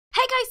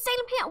Hi guys,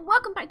 Salem here, and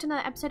welcome back to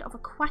another episode of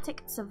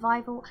Aquatic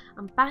Survival.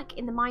 I'm back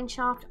in the mine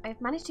shaft. I've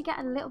managed to get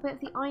a little bit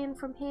of the iron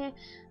from here.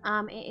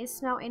 It is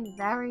smelting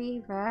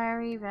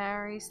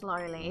very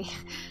slowly.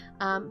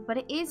 But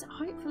it is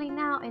hopefully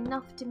now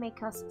enough to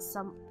make us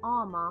some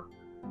armor.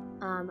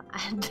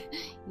 And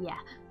yeah,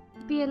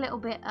 be a little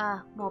bit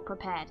more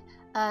prepared.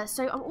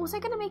 So I'm also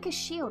going to make a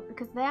shield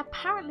because they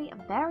apparently are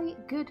very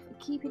good for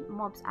keeping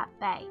mobs at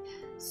bay.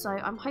 So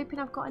I'm hoping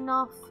I've got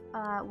enough.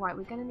 Right,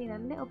 we're going to need a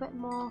little bit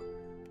more.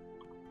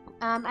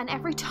 And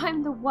every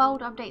time the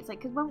world updates,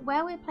 like, because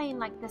where we're playing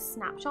like the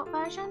snapshot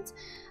versions,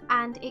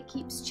 and it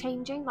keeps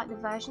changing, like the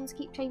versions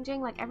keep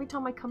changing, like every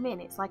time I come in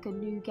it's like a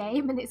new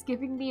game and it's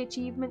giving me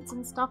achievements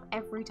and stuff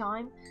every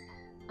time.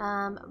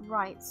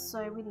 Right,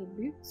 so we need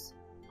boots.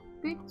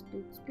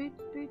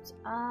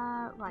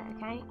 Right,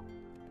 okay,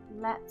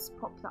 let's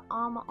pop the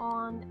armor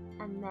on,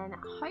 and then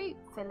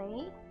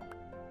hopefully,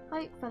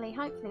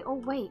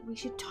 oh wait, we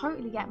should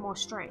totally get more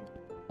string.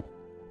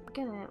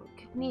 Could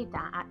need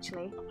that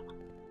actually.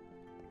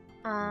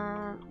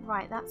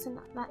 Right, that's it.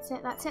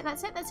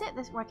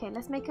 Okay,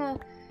 let's make a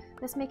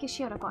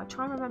shield. I've got to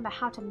try and remember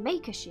how to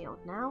make a shield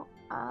now.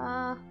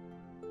 I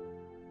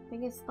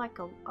think it's like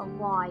a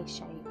Y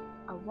shape.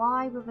 A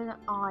Y with an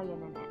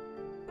iron in it.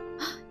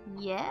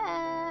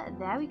 Yeah,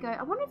 there we go.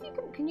 I wonder if you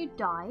can you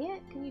dye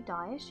it? Can you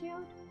dye a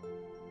shield?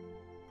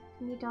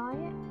 Can you dye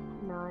it?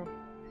 No.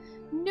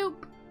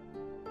 Nope.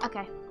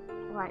 Okay.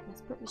 Right,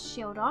 let's put the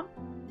shield on.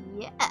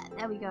 Yeah,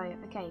 there we go.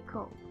 Okay,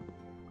 cool.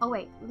 Oh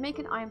wait, we'll make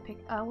an iron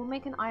we'll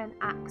make an iron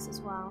axe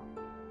as well.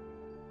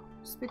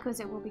 Just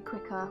because it will be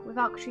quicker.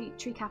 Without tree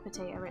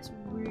capitator, it's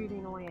really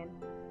annoying.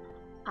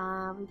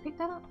 We picked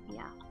that up?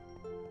 Yeah.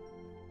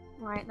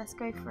 Right, let's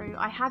go through.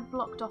 I had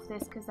blocked off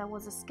this because there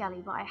was a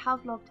skelly, but I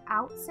have logged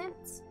out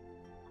since.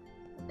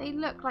 They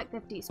look like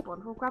they've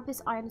despawned. We'll grab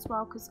this iron as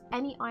well because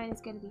any iron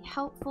is going to be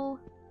helpful.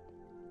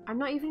 I'm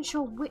not even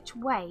sure which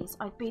ways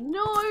I've been.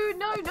 No!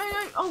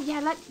 Oh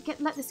yeah,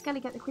 let the skelly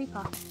get the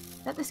creeper.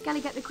 Let the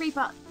skelly get the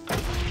creeper.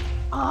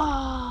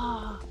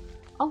 Oh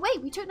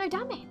wait, we took no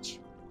damage.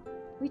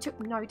 We took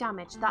no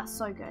damage. That's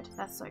so good.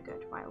 That's so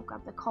good. Right, we'll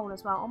grab the coal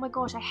as well. Oh my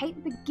gosh, I hate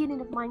the beginning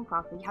of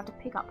Minecraft where you have to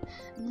pick up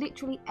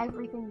literally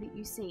everything that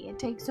you see. It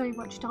takes so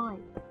much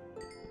time.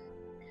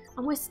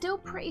 And we're still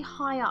pretty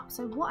high up.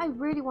 So what I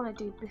really want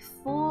to do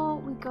before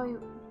we go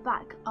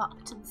back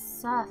up to the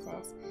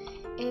surface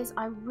is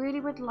I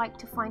really would like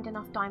to find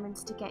enough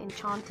diamonds to get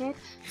enchanted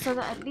so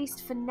that at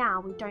least for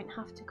now we don't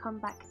have to come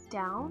back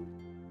down.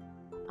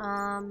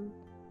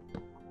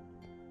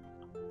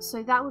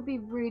 So that would be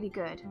really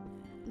good.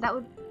 That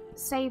would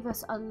save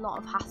us a lot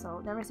of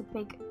hassle. There is a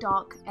big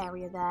dark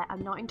area there.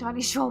 I'm not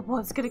entirely sure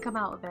what's going to come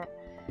out of it.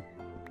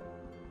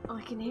 Oh,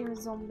 I can hear a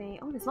zombie.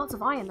 Oh, there's lots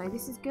of iron though.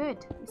 This is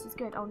good. This is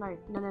good. Oh no.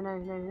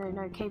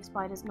 No. Cave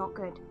spider's not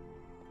good.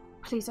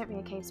 Please don't be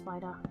a cave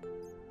spider.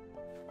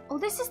 Oh,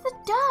 this is the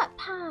dirt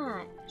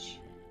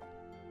patch.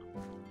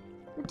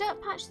 The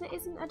dirt patch that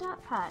isn't a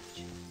dirt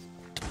patch.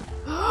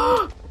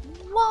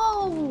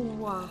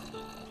 Whoa!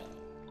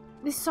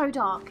 It's so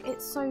dark.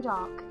 It's so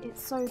dark.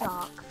 It's so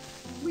dark.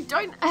 We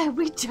don't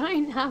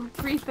have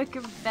creeper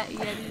confetti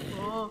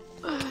anymore.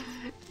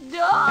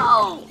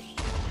 No!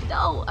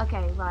 No!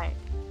 Okay, right.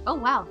 Oh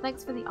wow,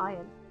 thanks for the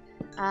iron.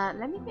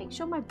 Let me make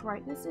sure my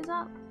brightness is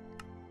up.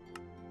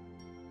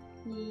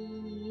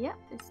 Yep,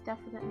 it's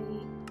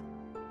definitely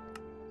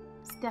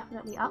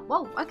up.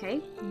 Whoa,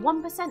 okay.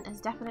 1% has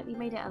definitely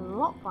made it a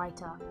lot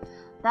brighter.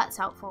 That's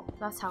helpful.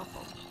 That's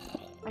helpful.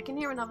 I can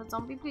hear another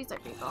zombie. Please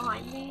don't be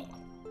behind me.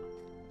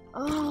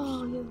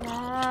 Oh, you're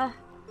there.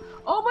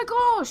 Oh my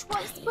gosh,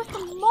 what is with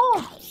the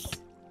mobs?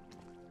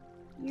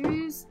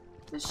 Use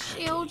the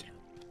shield.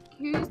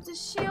 Use the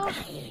shield.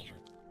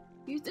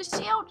 Use the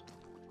shield.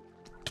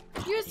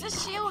 Use the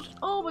shield.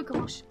 Oh my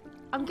gosh.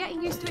 I'm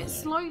getting used to it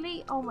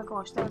slowly. Oh my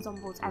gosh, there are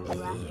zombies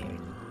everywhere.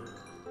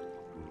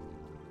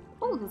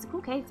 Oh, there's a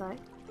cool cave though.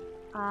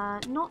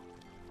 Not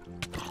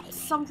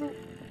something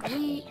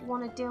we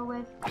want to deal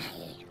with.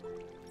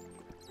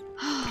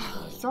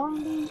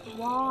 Zombie,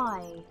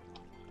 why?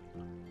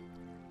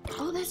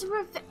 Oh, there's a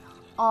roof.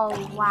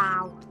 Oh,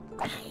 wow.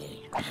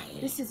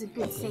 This is a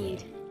good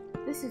seed.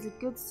 This is a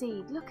good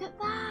seed. Look at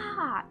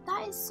that.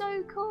 That is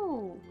so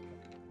cool.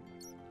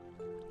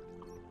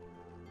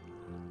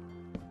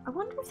 I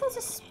wonder if there's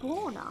a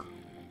spawner.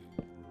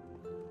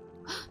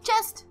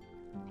 Chest!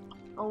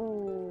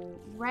 Oh,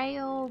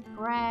 rail,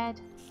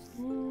 bread.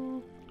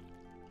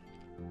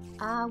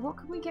 What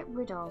can we get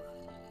rid of?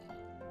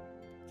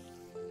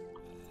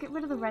 Get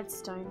rid of the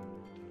redstone.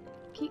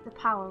 Keep the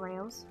power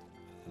rails.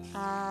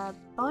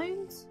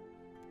 Bones?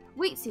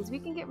 Wheat seeds. We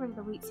can get rid of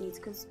the wheat seeds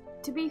because,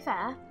 to be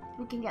fair,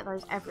 we can get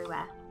those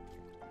everywhere.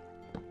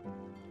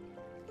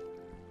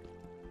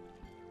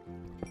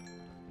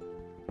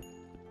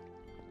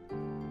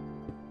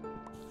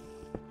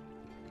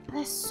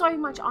 There's so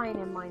much iron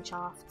in mine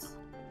shafts.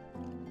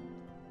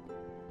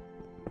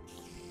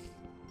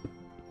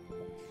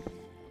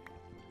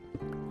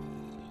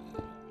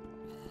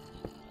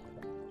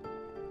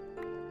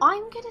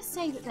 I'm gonna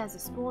say that there's a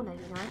spawner,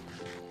 you know.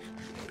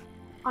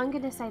 I'm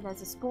gonna say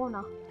there's a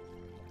spawner.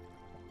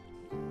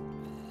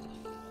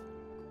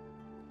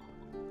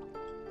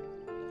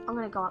 I'm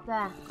gonna go up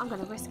there. I'm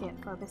gonna risk it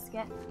for a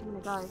biscuit. I'm gonna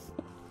go.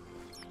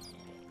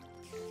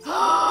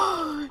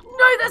 No,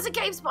 there's a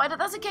cave spider!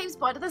 There's a cave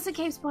spider! There's a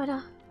cave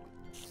spider!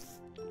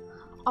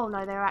 Oh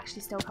no, they're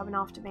actually still coming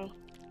after me.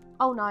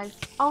 Oh no.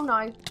 Oh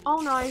no.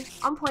 Oh no.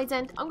 I'm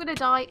poisoned. I'm gonna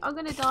die. I'm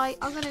gonna die.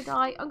 I'm gonna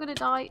die. I'm gonna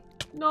die.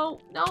 No.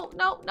 No.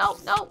 No. No.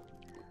 No.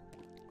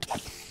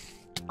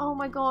 Oh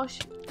my gosh.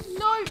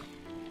 No.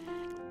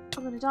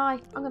 I'm gonna die.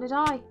 I'm gonna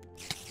die.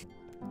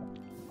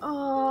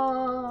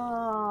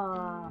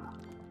 Oh.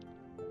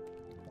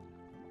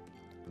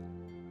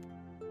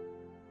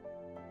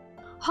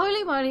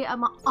 Holy moly,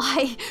 am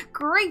I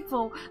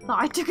grateful that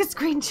I took a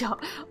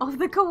screenshot of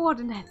the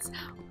coordinates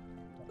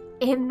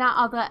in that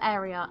other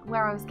area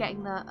where I was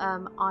getting the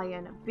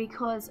iron,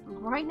 because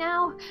right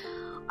now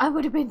I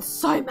would have been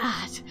so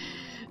mad.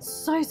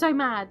 So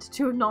mad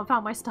to have not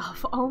found my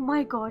stuff. Oh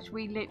my gosh,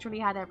 we literally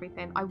had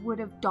everything. I would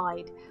have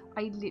died.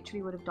 I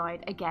literally would have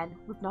died again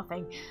with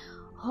nothing.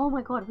 Oh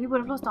my god, we would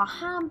have lost our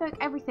handbook,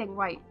 everything.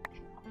 Right,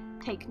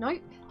 take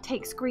note,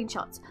 take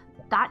screenshots.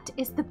 That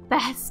is the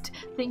best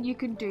thing you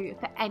can do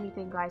for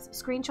anything, guys.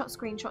 Screenshots,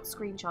 screenshots,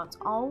 screenshots.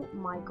 Oh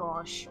my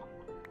gosh.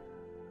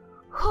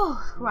 Whew.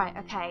 Right,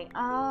 okay.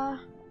 I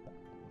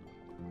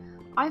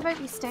vote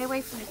we stay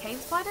away from the cave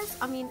spiders.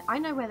 I mean, I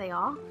know where they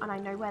are, and I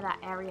know where that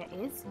area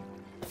is.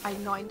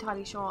 I'm not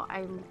entirely sure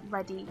I'm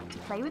ready to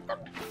play with them.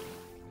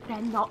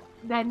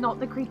 They're not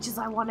the creatures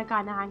I want to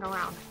kind of hang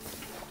around.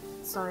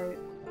 So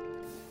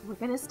we're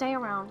gonna stay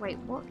around. Wait,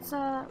 what's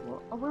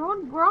we're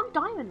on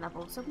diamond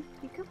level, so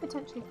we could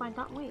potentially find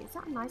that. Wait, is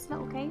that a nice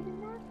little cave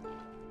in there?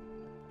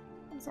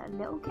 Is that a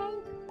little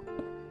cave?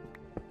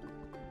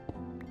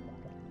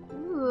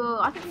 Ooh,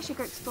 I think we should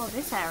go explore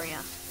this area.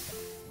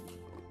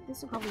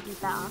 This will probably be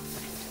better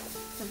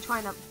than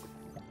trying to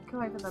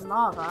go over the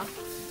lava.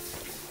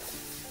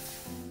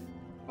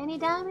 Any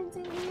diamonds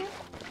in here?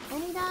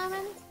 Any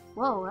diamonds?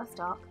 Whoa, that's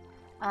dark.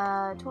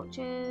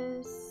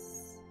 Torches.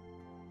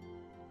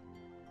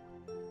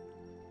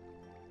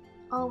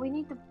 Oh, we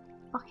need the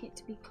bucket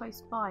to be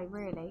close by,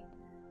 really.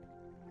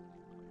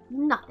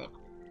 Nothing.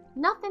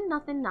 Nothing,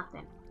 nothing,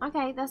 nothing.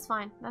 Okay, that's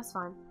fine. That's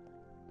fine.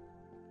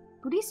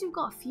 At least we've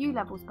got a few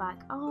levels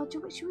back. Oh,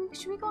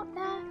 should we go up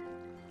there?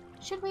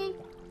 Should we?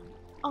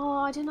 Oh,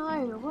 I don't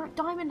know. We're at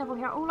diamond level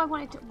here. All I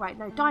wanted to... Right,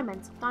 no,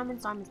 diamonds.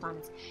 Diamonds, diamonds,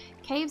 diamonds.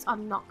 Caves are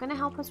not going to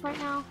help us right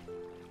now.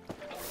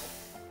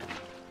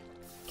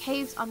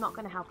 Caves are not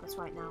going to help us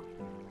right now.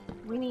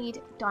 We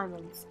need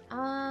diamonds.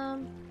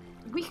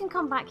 We can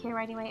come back here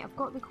anyway. I've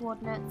got the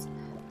coordinates.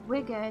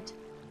 We're good.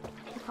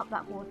 Pick up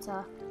that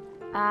water.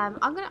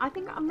 I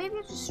think maybe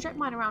I'll just strip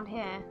mine around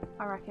here,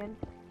 I reckon.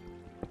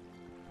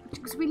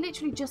 Because we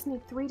literally just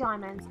need 3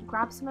 diamonds,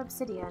 grab some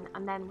obsidian,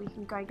 and then we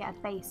can go get a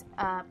base,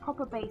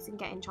 proper base, and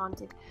get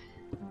enchanted.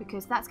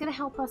 Because that's going to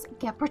help us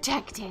get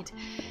protected.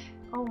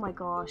 Oh my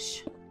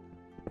gosh.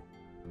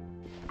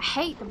 I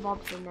hate the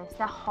mobs in this.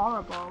 They're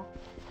horrible.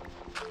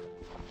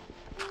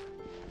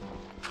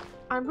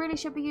 I really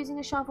should be using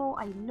a shovel.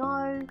 I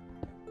know.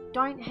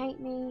 Don't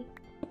hate me.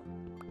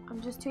 I'm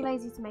just too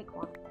lazy to make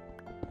one.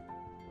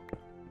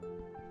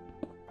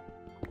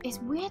 It's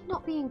weird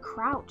not being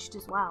crouched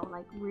as well,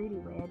 like really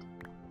weird.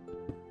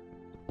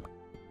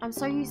 I'm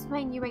so used to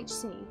playing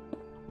UHC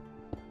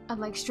and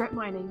like strip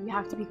mining, you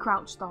have to be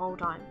crouched the whole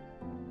time.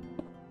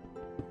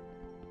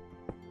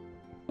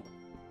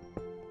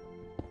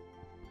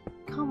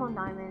 Come on,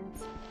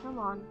 diamonds. Come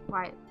on.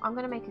 Right, I'm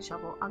gonna make a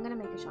shovel. I'm gonna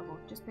make a shovel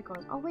just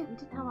because. Oh wait, we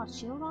didn't have our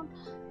shield on?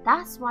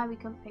 That's why we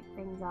couldn't pick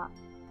things up.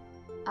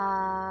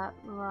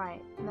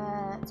 Right,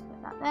 let's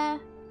put that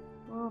there.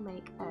 We'll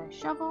make a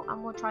shovel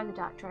and we'll try the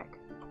dirt trick.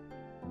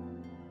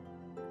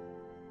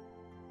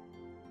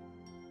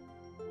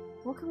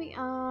 What can we,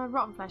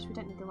 rotten flesh. We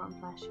don't need the rotten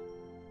flesh.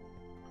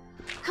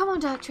 Come on,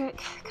 dirt trick.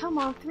 Come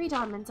on, 3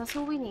 diamonds. That's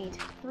all we need.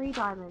 3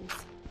 diamonds.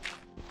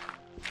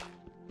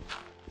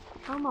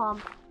 Come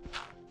on.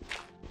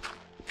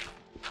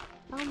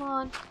 Come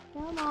on.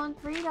 Come on,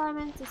 3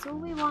 diamonds. That's all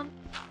we want.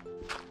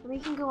 We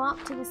can go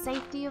up to the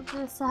safety of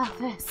the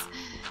surface.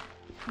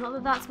 Not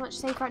that that's much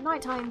safer at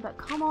night time, but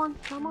come on.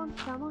 Come on,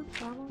 come on,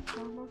 come on,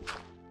 come on.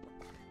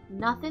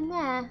 Nothing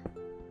there.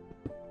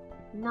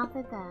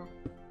 Nothing there.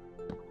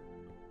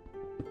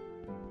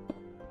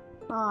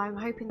 Oh, I'm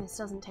hoping this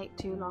doesn't take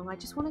too long. I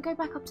just want to go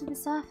back up to the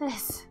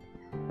surface.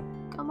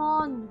 Come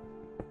on.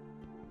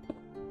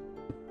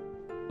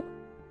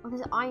 Oh,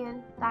 there's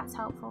iron. That's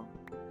helpful.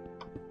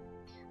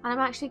 And I'm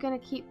actually going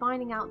to keep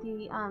mining out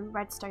the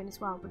redstone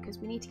as well because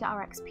we need to get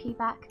our XP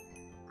back.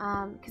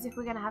 Because if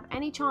we're going to have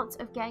any chance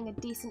of getting a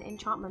decent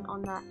enchantment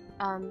on that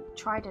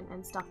trident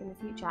and stuff in the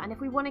future. And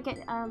if we want to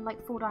get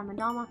like full diamond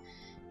armor,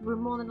 we're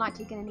more than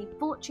likely going to need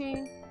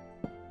fortune.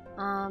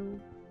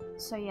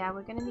 So yeah,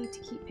 we're going to need to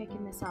keep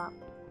picking this up.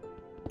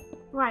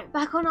 Right,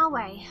 back on our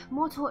way.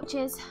 More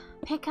torches,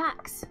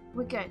 pickaxe,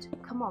 we're good.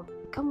 Come on,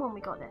 come on,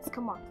 we got this.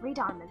 Come on, 3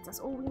 diamonds, that's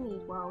all we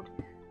need, world.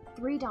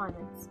 3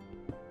 diamonds.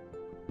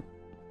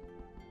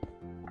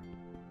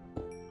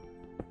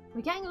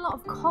 We're getting a lot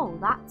of coal.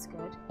 That's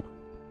good.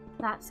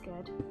 That's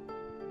good.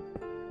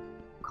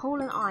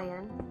 Coal and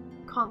iron.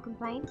 Can't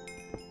complain.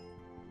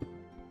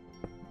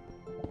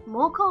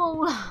 More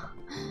coal.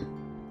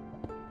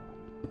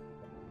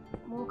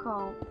 More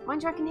coal.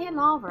 Mind you, I can hear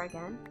lava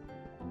again.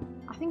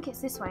 I think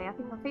it's this way. I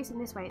think I'm facing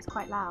this way. It's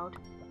quite loud.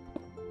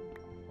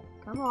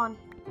 Come on.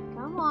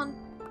 Come on.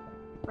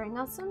 Bring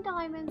us some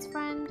diamonds,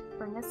 friend.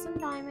 Bring us some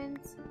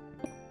diamonds.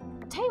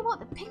 I'll tell you what,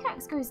 the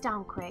pickaxe goes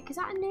down quick. Is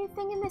that a new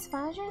thing in this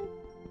version?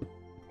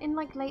 In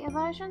like later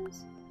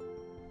versions?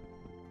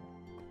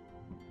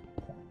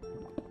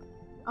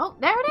 Oh,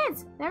 there it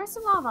is! There is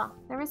some lava.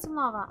 There is some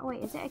lava. Oh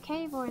wait, is it a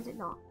cave or is it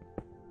not?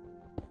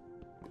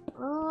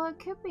 Oh, it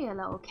could be a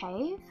little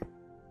cave.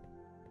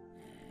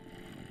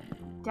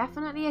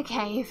 Definitely a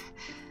cave.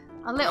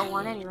 A little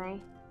one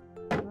anyway.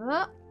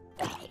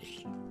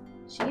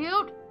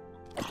 Shield.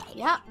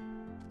 Yep.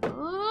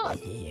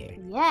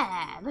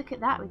 Yeah, look at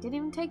that. We didn't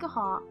even take a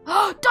heart.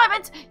 Oh,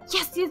 diamonds!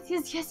 Yes, yes,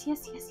 yes, yes,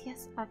 yes, yes,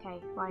 yes. Okay,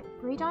 right.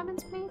 3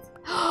 diamonds, please.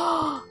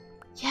 Oh,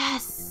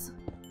 yes!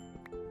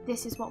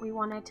 This is what we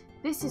wanted.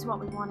 This is what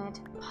we wanted.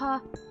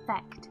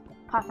 Perfect.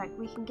 Perfect.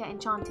 We can get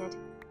enchanted.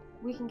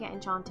 We can get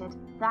enchanted.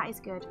 That is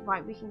good.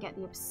 Right, we can get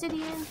the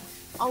obsidian.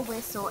 Oh,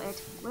 we're sorted.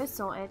 We're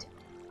sorted.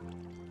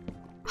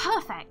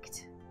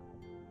 Perfect.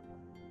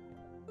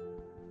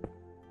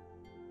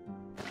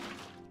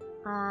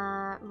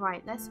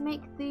 Right, let's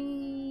make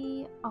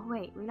the... Oh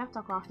wait, we left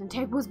our crafting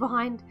tables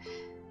behind.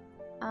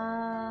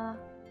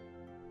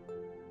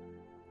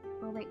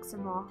 We'll make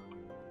some more.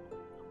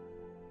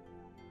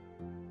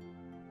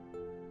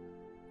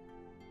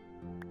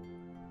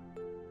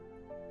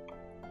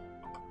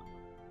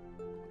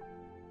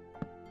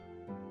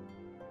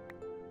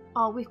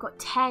 Oh, we've got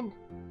 10.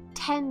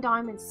 10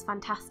 diamonds.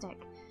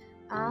 Fantastic.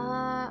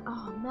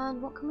 Oh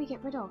man, what can we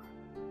get rid of?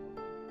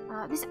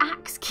 This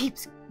axe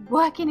keeps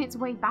working its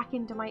way back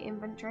into my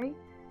inventory.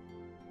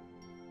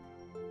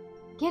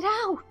 Get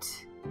out!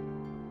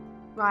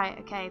 Right,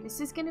 okay, this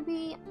is going to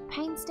be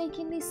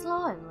painstakingly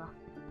slow.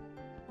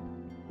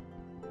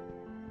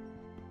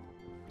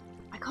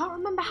 I can't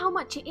remember how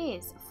much it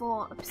is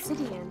for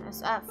obsidian,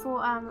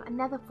 for a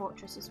nether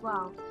fortress as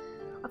well.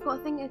 I've got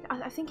a thing,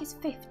 I think it's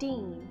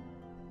 15.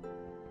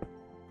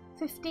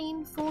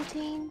 15,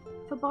 14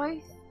 for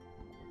both.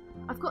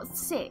 I've got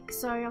 6,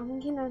 so I'm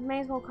thinking I may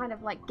as well kind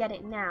of like get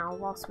it now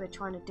whilst we're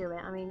trying to do it.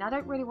 I mean, I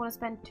don't really want to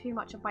spend too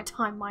much of my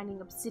time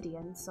mining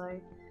obsidian, so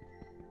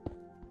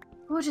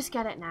we'll just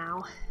get it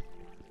now.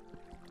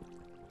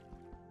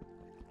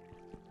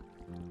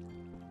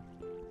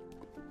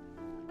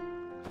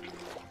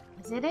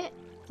 Is it?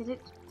 Did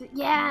it?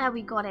 Yeah,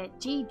 we got it.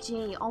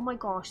 GG. Oh my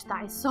gosh,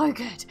 that is so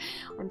good.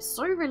 I'm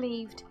so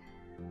relieved.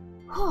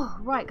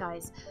 Right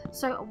guys,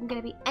 so I'm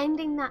going to be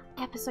ending that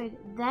episode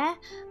there,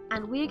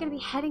 and we're going to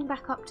be heading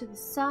back up to the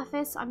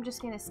surface. I'm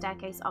just going to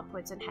staircase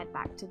upwards and head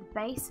back to the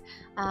base.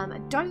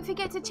 Don't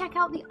forget to check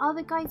out the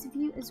other guys'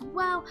 view as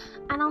well,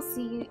 and I'll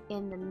see you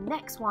in the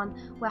next one,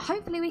 where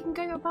hopefully we can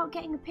go about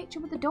getting a picture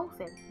with the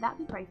dolphin. That'd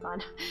be pretty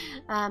fun.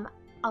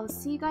 I'll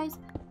see you guys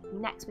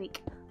next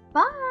week.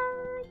 Bye!